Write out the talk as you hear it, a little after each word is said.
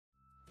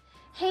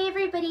Hey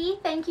everybody,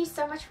 thank you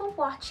so much for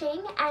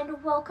watching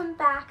and welcome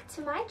back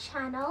to my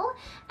channel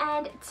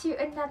and to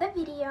another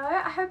video.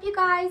 I hope you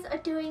guys are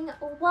doing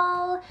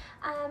well.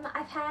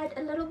 I've had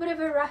a little bit of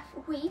a rough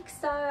week,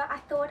 so I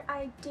thought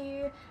I'd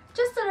do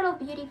just a little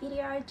beauty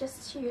video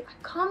just to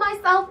calm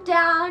myself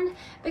down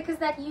because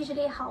that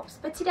usually helps.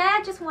 But today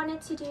I just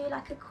wanted to do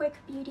like a quick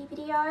beauty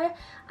video.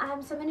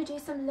 So I'm going to do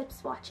some lip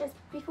swatches.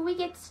 Before we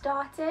get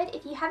started,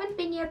 if you haven't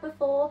been here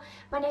before,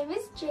 my name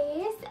is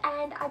Jess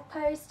and I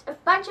post a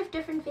bunch of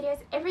different videos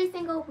every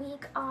single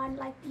week on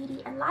like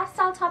beauty and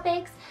lifestyle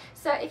topics.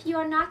 So if you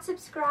are not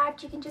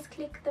subscribed, you can just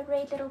click the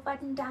red little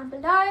button down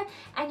below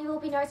and you will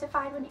be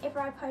notified whenever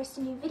I post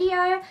a new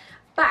video.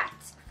 But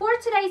for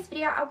today's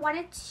video, I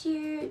wanted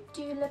to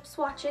do lip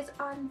swatches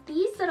on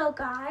these little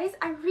guys.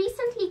 I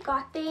recently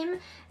got them.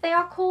 They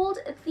are called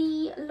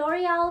the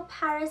L'Oreal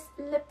Paris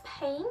Lip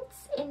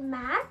Paints in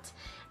Matte.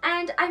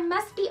 And I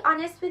must be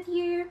honest with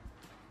you,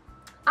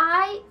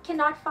 I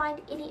cannot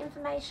find any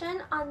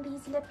information on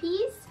these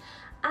lippies.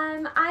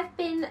 I've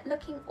been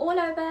looking all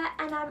over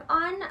and I'm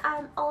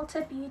on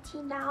Ulta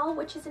Beauty now,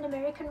 which is an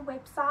American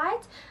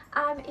website.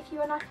 If you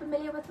are not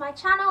familiar with my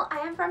channel, I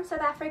am from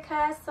South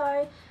Africa,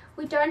 so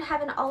we don't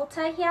have an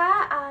Ulta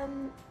here.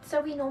 So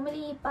we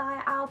normally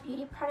buy our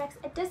beauty products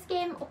at Dis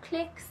Chem or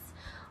Clicks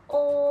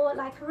or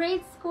like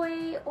Red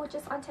Square or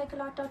just on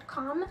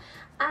takealot.com.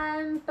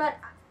 But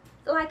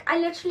like I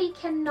literally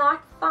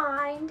cannot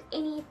find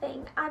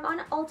anything. I'm on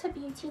Ulta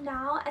Beauty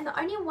now and the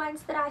only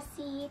ones that I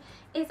see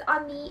is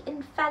on the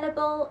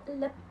Infallible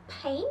Lip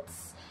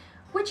Paints,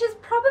 which is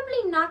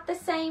probably not the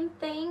same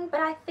thing, but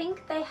I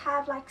think they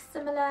have like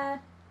similar,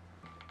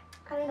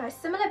 I don't know,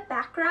 similar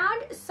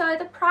background. So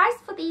the price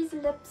for these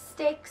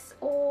lipsticks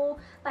or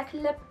like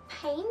lip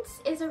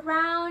paints is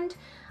around,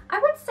 I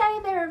would say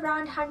they're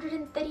around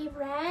 130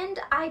 Rand.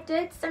 I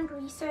did some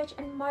research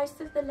and most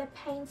of the lip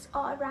paints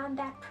are around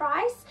that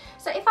price.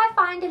 So if I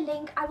find a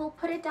link, I will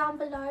put it down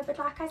below. But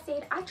like I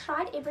said, I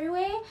tried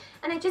everywhere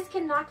and I just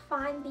cannot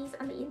find these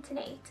on the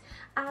internet.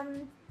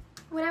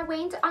 When I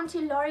went onto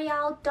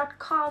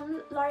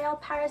L'Oreal.com,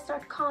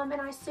 L'Orealparis.com,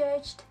 and I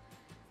searched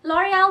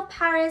L'Oreal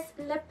Paris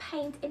Lip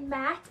Paint in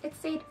Matte, it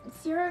said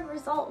 0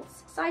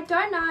 results. So I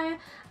don't know.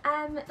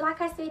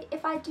 Like I said,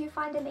 if I do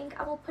find a link,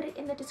 I will put it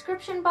in the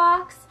description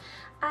box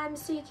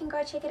so you can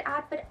go check it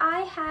out. But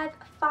I have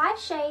 5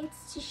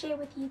 shades to share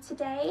with you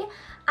today.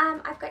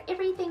 I've got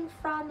everything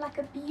from like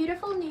a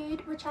beautiful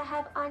nude, which I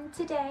have on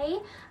today.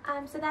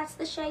 So that's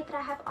the shade that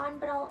I have on,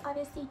 but I'll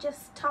obviously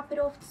just top it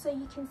off so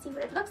you can see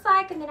what it looks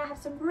like. And then I have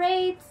some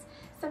reds,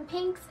 some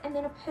pinks, and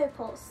then a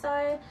purple.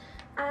 So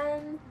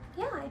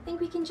yeah, I think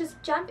we can just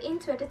jump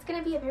into it. It's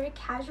going to be a very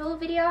casual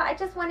video. I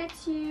just wanted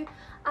to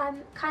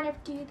kind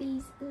of do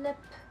these lip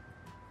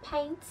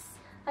paints,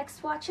 like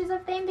swatches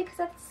of them, because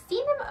I've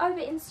seen them over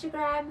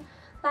Instagram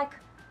like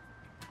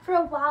for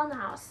a while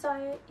now.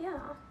 So yeah,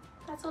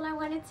 that's all I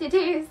wanted to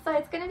do. So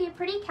it's going to be a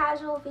pretty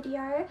casual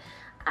video.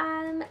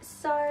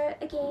 So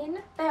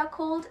again, they are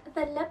called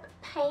the Lip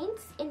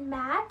Paints in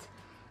Matte.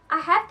 I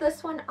have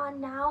this one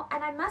on now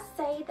and I must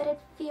say that it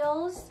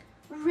feels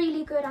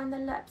really good on the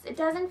lips. It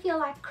doesn't feel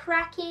like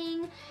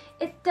cracking.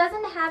 It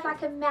doesn't have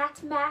like a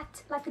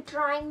matte, like a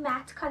drying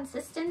matte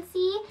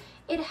consistency.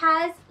 It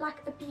has like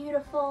a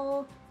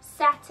beautiful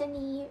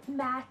satiny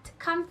matte,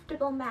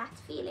 comfortable matte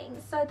feeling.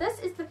 So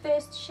this is the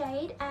first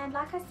shade and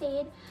like I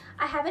said,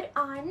 I have it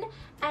on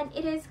and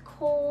it is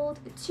called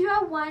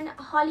 201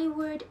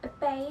 Hollywood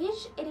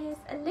Beige. It is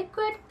a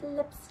liquid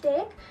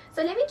lipstick.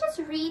 So let me just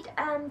read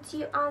to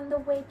you on the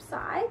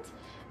website.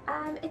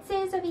 It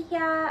says over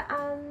here,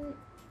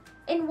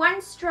 in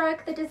one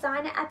stroke, the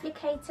designer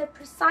applicator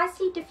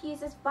precisely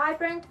diffuses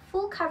vibrant,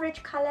 full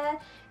coverage color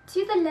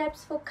to the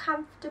lips for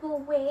comfortable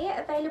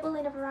wear, available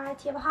in a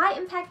variety of high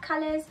impact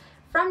colors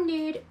from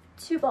nude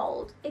to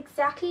bold.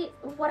 Exactly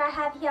what I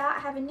have here. I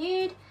have a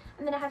nude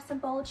and then I have some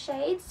bold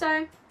shades.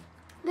 So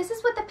this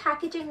is what the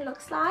packaging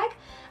looks like.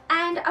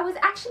 And I was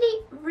actually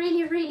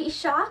really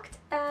shocked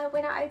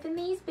when I opened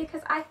these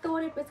because I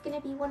thought it was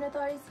going to be one of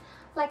those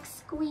like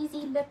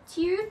squeezy lip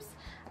tubes.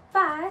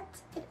 But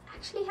it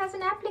actually has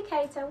an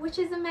applicator, which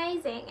is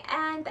amazing.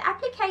 And the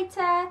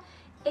applicator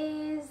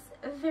is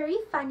very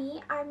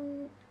funny.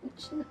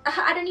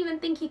 I don't even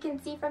think you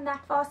can see from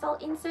that far, so I'll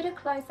insert a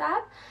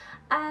close-up.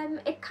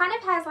 It kind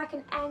of has like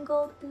an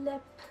angled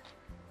lip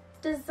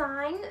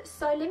design.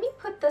 So let me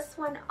put this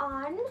one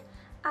on.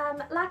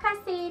 Like I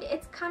said,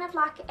 it's kind of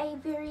like a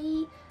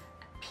very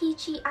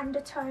peachy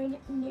undertone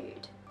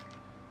nude.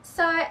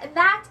 So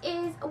that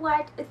is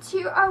what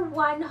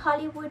 201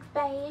 Hollywood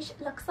Beige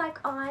looks like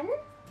on.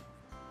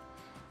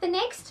 The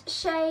next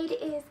shade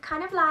is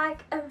kind of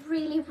like a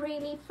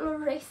really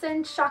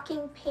fluorescent,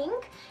 shocking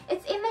pink.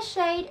 It's in the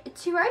shade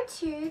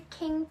 202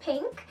 King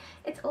Pink.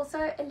 It's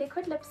also a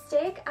liquid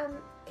lipstick,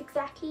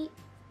 exactly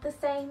the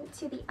same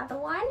to the other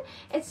one.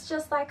 It's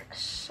just like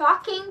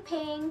shocking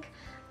pink.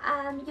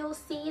 You'll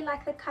see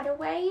like the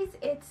cutaways,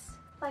 it's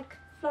like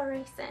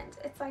fluorescent.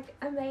 It's like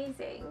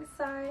amazing.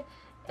 So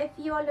if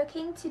you're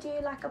looking to do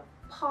like a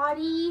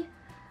party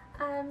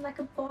like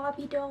a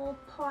Barbie doll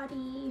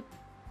party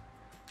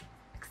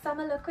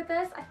summer look with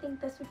this, I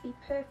think this would be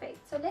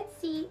perfect. So let's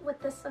see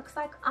what this looks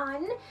like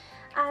on.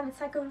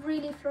 It's like a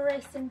really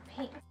fluorescent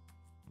pink.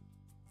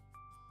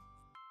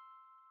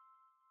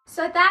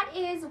 So that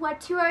is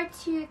what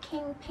 202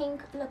 King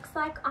Pink looks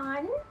like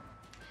on.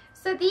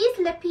 So these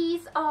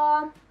lippies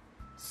are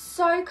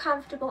so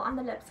comfortable on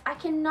the lips. I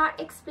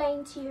cannot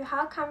explain to you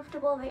how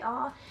comfortable they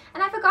are.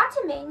 And I forgot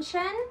to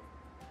mention,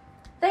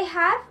 they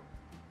have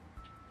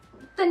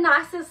the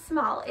nicest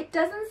smell. It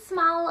doesn't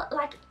smell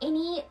like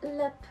any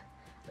lip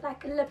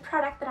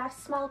product that I've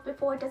smelled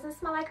before. It doesn't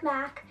smell like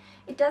MAC.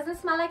 It doesn't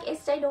smell like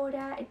Estee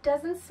Lauder. It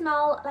doesn't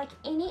smell like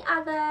any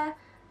other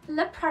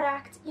lip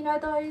product. You know,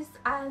 those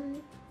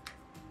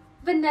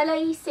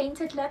vanilla-y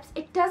scented lips.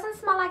 It doesn't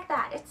smell like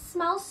that. It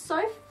smells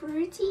so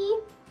fruity.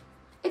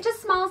 It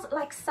just smells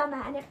like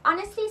summer, and it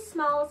honestly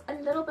smells a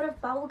little bit of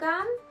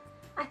bubblegum.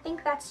 I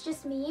think that's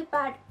just me,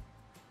 but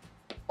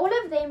all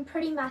of them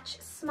pretty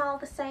much smell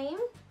the same.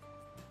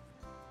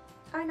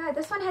 Oh no,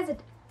 this one has a...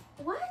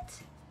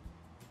 What?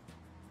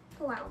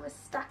 Oh, I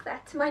almost stuck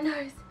that to my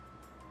nose.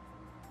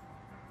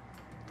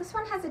 This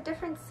one has a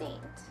different scent.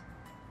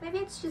 Maybe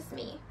it's just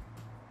me.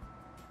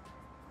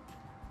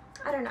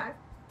 I don't know.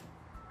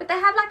 But they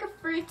have like a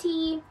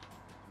fruity,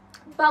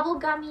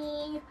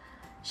 bubblegummy,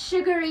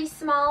 sugary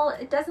smell.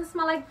 It doesn't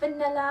smell like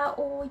vanilla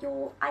or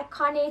your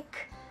iconic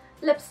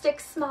lipstick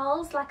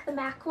smells like the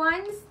MAC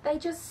ones. They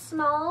just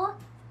smell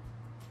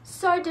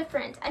so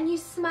different, and you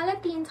smell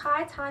it the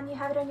entire time you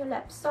have it on your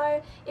lips.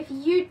 So if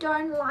you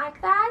don't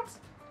like that,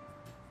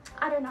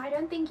 I don't know, I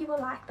don't think you will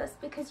like this,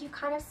 because you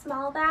kind of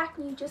smell that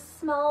and you just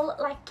smell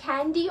like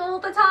candy all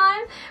the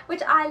time,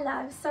 which I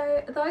love.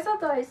 So those are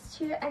those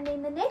two. And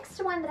then the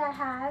next one that I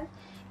have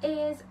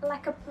is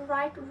like a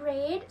bright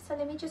red. So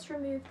let me just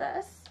remove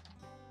this.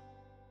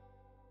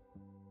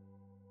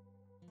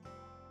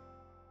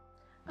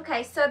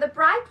 Okay, so the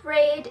bright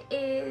red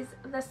is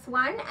this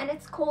one, and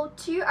it's called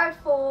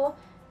 204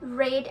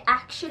 Red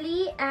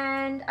Actually.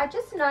 And I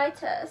just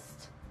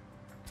noticed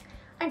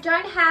I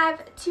don't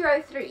have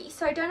 203,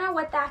 so I don't know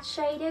what that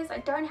shade is. I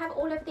don't have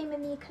all of them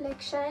in the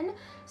collection.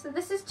 So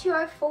this is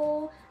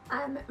 204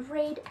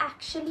 Red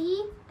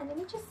Actually. And let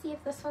me just see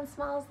if this one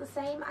smells the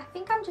same. I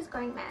think I'm just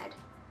going mad.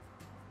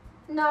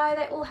 No,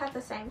 they all have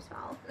the same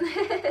smell.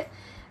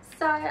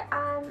 So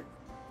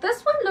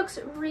this one looks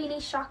really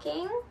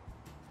shocking.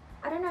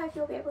 I don't know if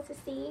you'll be able to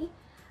see,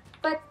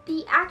 but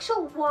the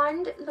actual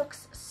wand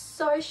looks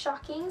so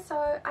shocking.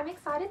 So I'm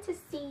excited to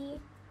see.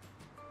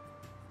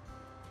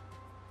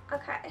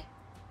 Okay,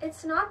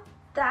 it's not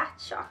that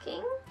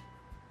shocking,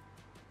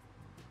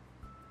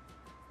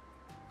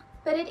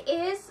 but it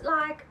is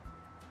like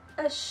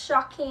a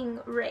shocking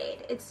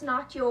red. It's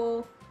not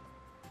your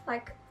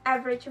like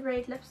average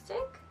red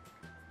lipstick.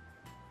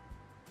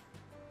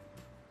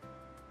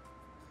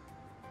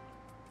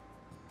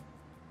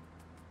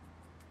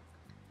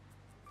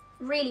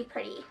 Really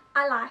pretty.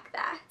 I like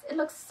that. It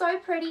looks so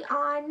pretty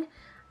on.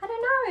 I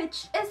don't know,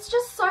 it's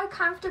just so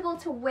comfortable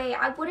to wear.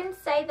 I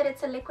wouldn't say that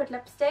it's a liquid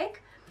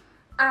lipstick,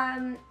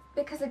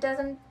 because it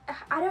doesn't,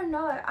 I don't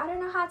know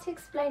how to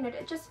explain it.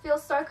 It just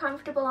feels so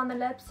comfortable on the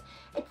lips.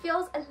 It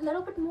feels a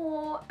little bit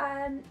more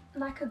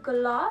like a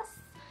gloss,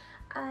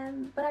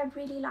 but I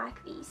really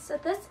like these. So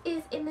this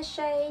is in the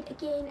shade,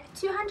 again,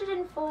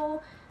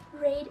 204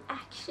 Red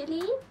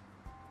Actually.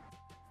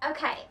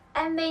 Okay,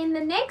 and then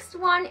the next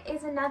one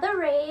is another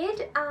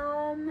red.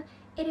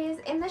 It is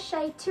in the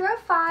shade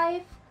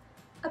 205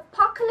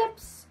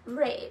 Apocalypse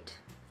Red.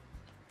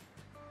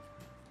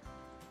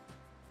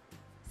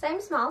 Same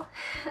smell.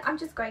 I'm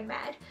just going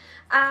mad.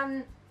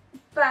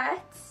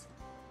 But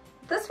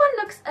this one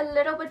looks a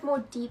little bit more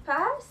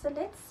deeper. So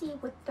let's see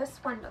what this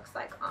one looks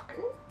like on.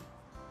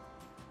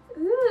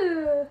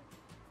 Ooh.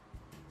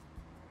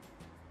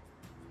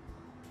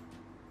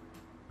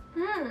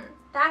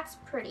 That's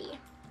pretty.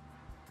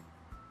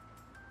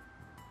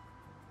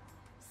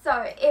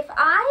 So if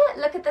I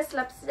look at this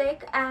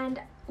lipstick,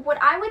 and what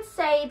I would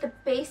say the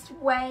best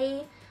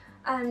way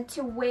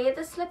to wear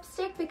this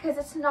lipstick, because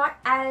it's not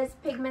as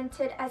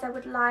pigmented as I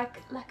would like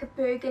a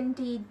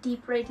burgundy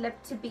deep red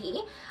lip to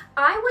be,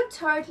 I would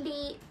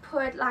totally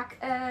put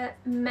like a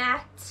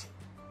matte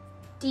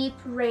deep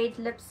red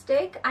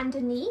lipstick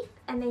underneath,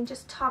 and then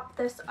just top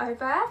this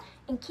over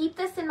and keep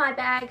this in my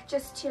bag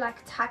just to like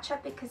touch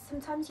up, because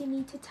sometimes you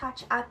need to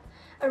touch up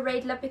a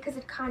red lip because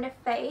it kind of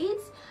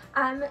fades.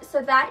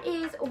 So that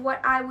is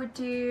what I would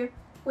do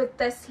with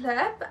this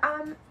lip.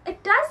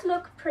 It does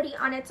look pretty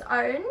on its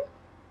own.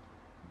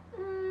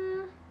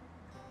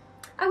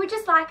 I would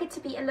just like it to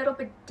be a little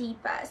bit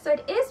deeper. So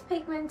it is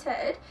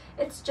pigmented,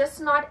 it's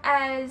just not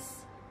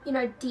as, you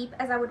know, deep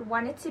as I would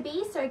want it to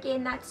be. So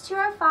again, that's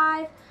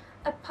 205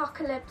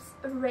 Apocalypse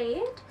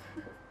Red.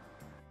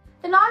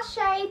 The last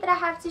shade that I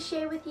have to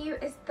share with you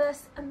is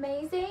this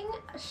amazing,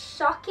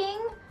 shocking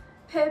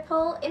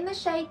purple in the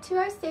shade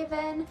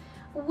 207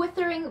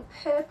 Withering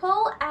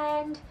Purple.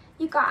 And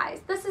you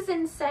guys, this is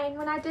insane.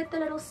 When I did the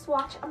little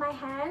swatch on my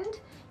hand,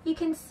 you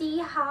can see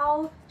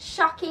how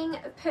shocking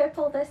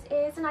purple this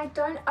is, and I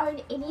don't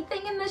own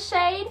anything in the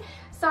shade,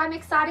 so I'm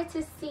excited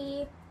to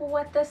see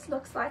what this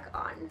looks like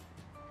on.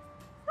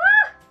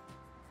 Ah!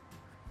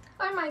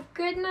 Oh my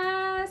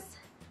goodness.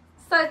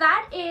 So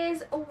that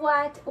is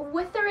what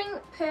Withering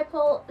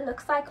Purple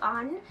looks like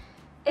on.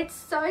 It's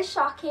so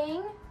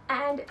shocking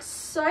and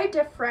so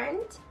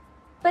different,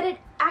 but it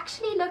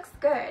actually looks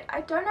good.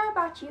 I don't know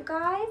about you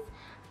guys,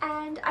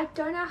 and I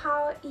don't know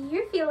how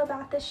you feel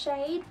about the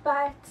shade,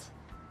 but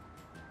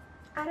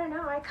I don't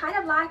know, I kind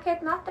of like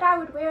it. Not that I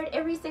would wear it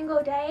every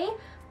single day,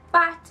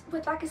 but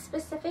with like a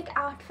specific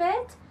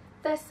outfit,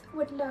 this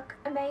would look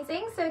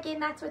amazing. So again,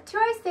 that's what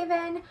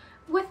 207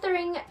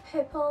 Withering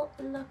Purple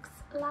looks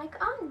like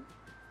on.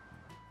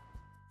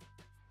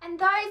 And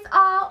those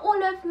are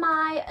all of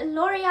my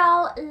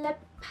L'Oreal lip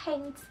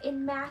paints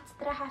in matte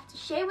that I have to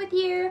share with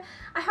you.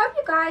 I hope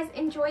you guys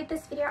enjoyed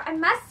this video. I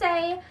must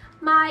say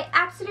my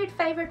absolute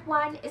favorite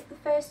one is the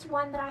first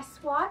one that I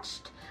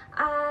swatched.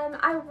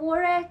 I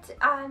wore it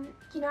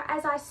you know,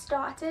 as I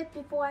started,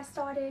 before I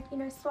started, you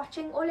know,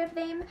 swatching all of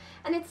them,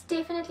 and it's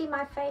definitely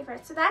my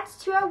favorite. So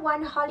that's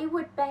 201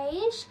 Hollywood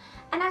Beige,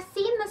 and I've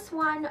seen this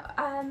one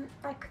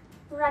like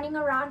running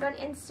around on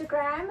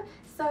Instagram,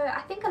 so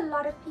I think a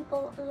lot of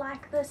people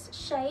like this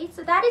shade.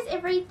 So that is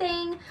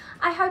everything.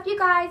 I hope you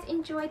guys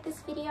enjoyed this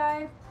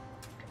video.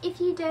 If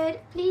you did,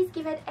 please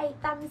give it a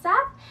thumbs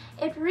up.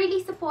 It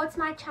really supports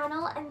my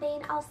channel, and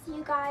then I'll see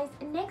you guys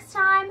next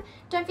time.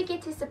 Don't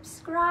forget to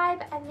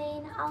subscribe, and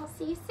then I'll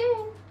see you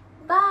soon.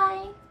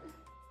 Bye.